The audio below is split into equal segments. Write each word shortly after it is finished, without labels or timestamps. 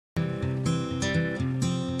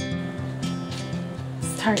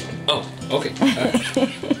tart. Oh, okay.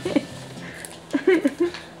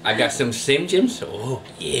 I got some Slim Jims. Oh,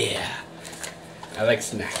 yeah. I like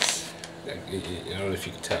snacks. I don't know if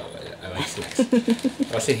you can tell. I like snacks.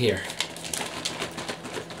 What's in here?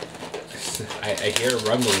 I hear a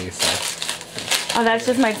rumbling inside. Oh, that's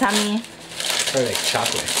just my tummy. Or like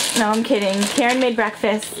chocolate. No, I'm kidding. Karen made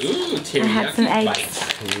breakfast. Ooh, teriyaki I had some eggs. bites.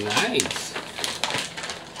 Nice.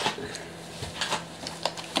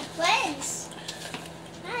 Friends.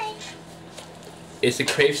 Hi. It's a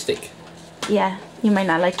crave stick. Yeah, you might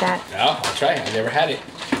not like that. Oh, I'll try it. I never had it.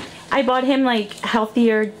 I bought him like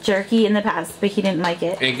healthier jerky in the past, but he didn't like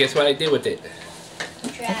it. And guess what I did with it?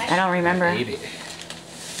 I don't remember. I ate it.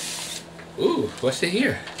 Ooh, what's in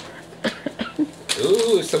here?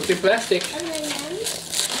 Ooh, something plastic.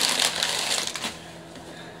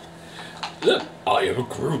 Look, I am a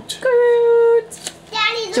Groot. Groot!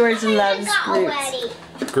 Daddy, George loves Groot. already.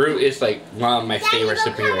 Groot is like one of my Daddy, favorite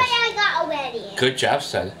look how many superheroes. I got already. Good job,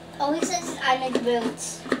 son. Oh, he says I'm a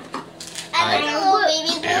Groot. I I like a little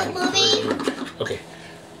baby Groot movie. Groot. Okay.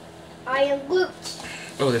 I am Groot.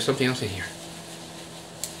 Oh, there's something else in here.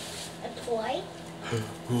 A toy?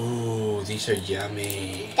 Ooh, these are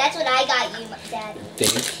yummy. That's what I got you, Daddy.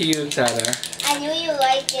 Thank you, Tana. I knew you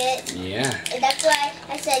liked it. Yeah. And that's why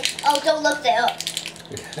I said, oh, don't look there up.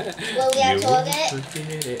 Well, we have You told it.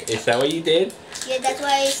 did it. Is that what you did? Yeah, that's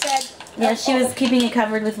why I said. Yeah, she was keeping it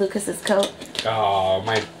covered with Lucas's coat. Oh,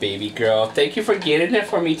 my baby girl. Thank you for getting it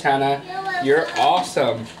for me, Tana. You're welcome. You're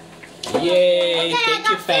awesome. Yay. Okay, I Thank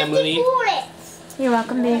you, got family. 50 bullets. You're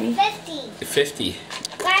welcome, baby. 50. 50.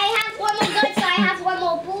 But I have one more gun, so I have one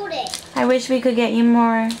more bullet. I wish we could get you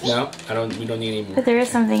more. No, we don't need any more. But there is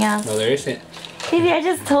something else. No, there isn't. Baby, I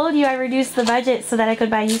just told you I reduced the budget so that I could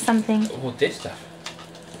buy you something. Oh, this stuff.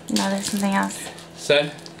 No, there's something else.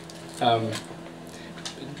 Son, Where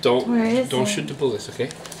don't is it? shoot the bullets, okay?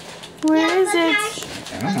 Where is Can it?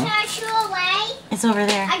 I don't know. I shoo away? It's over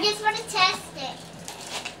there. I just want to test it.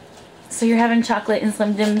 So you're having chocolate and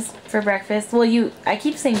Slim Jims for breakfast? Well, I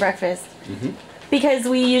keep saying breakfast. Mm-hmm. Because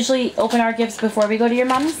we usually open our gifts before we go to your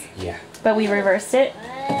mom's. Yeah. But we reversed it.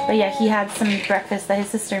 But yeah, he had some breakfast that his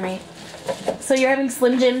sister made. So you're having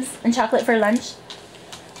Slim Jims and chocolate for lunch?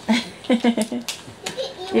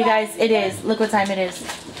 You guys, it is. Look what time it is.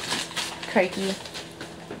 Crikey.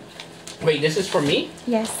 Wait, this is for me?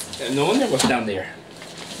 Yes. No wonder what's down there.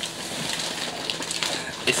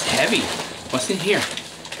 It's heavy. What's in here?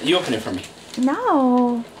 You open it for me.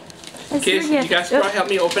 No. That's Kids, your you gift. guys probably help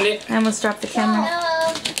me open it? I almost dropped the camera.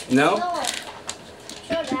 No? No.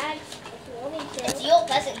 Sure, Dad. It's your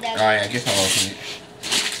present, Dad. Alright, I guess I'll open it.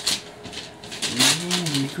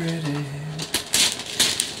 Regret it.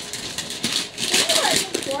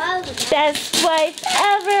 Best wife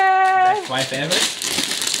ever! Best wife ever?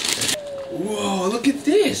 Whoa, look at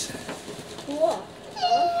this. Cool.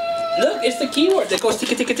 Look, it's the keyboard that goes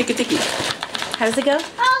ticky ticky ticky ticky. How does it go?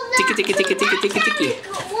 Oh, Ticky, ticky, ticky, ticky, ticky, ticky.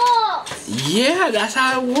 Cool. Yeah, that's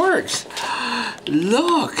how it works.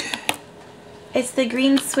 Look. It's the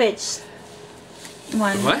green switch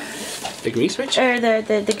one. What? The green switch? Or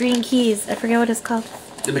the green keys. I forget what it's called.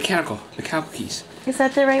 The mechanical keys. Is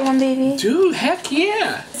that the right one, baby? Dude, heck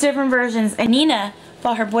yeah. It's different versions. And Nina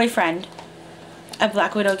bought her boyfriend a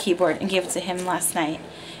BlackWidow keyboard and gave it to him last night.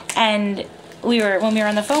 And when we were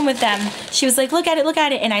on the phone with them, she was like, look at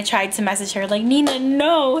it, and I tried to message her like, Nina,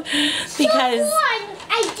 no, because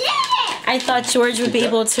I did it. I thought George would be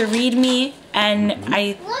able to read me, and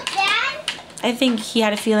Look, Dad. I think he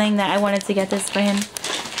had a feeling that I wanted to get this for him.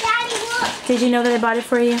 Daddy, look. Did you know that I bought it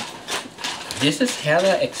for you? This is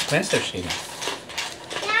hella expensive, Sheena.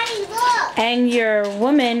 Daddy, look. And your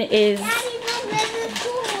woman is Daddy, look, this is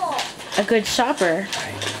cool. a good shopper.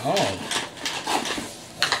 I know.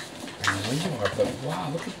 I know you are, but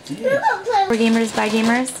wow, look at this. For gamers by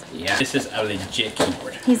gamers. Yeah, this is a legit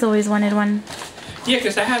keyboard. He's always wanted one. Yeah,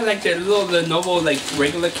 because I have like the little Lenovo like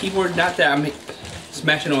regular keyboard. Not that I'm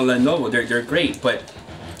smashing on Lenovo. They're great, but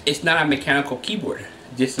it's not a mechanical keyboard.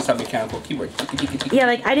 This is a mechanical keyboard. Yeah,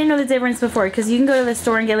 like I didn't know the difference before because you can go to the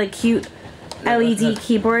store and get like cute LED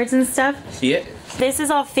keyboards and stuff. See it? This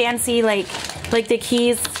is all fancy, like the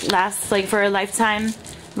keys last like for a lifetime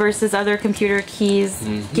versus other computer keys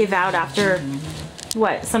give out after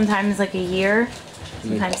what, sometimes like a year,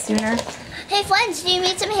 sometimes sooner. Hey, friends, do you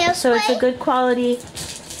need some hairspray? So it's a good quality.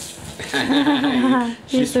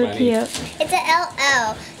 You're so funny. cute. It's an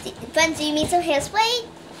LL. Friends, do you need some hairspray?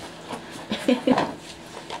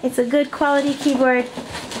 It's a good quality keyboard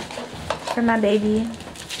for my baby.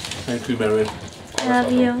 Thank you, Marilyn. I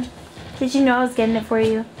love you. Did you know I was getting it for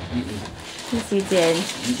you? Mm-mm. Yes, you did.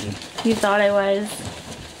 Mm-mm. You thought I was.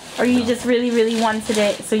 Or you just really, really wanted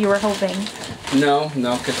it, so you were hoping? No,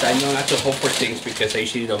 because I know not to hope for things because I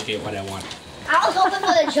usually don't get what I want. I was hoping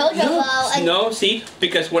for the JoJo ball. No, see,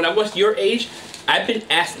 because when I was your age, I've been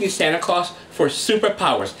asking Santa Claus for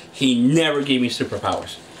superpowers. He never gave me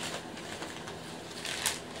superpowers.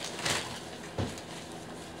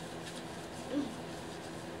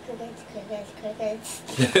 Crickets.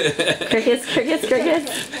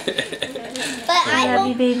 But I love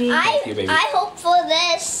you, baby. I hope for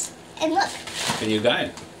this. And look. And you got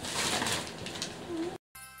it.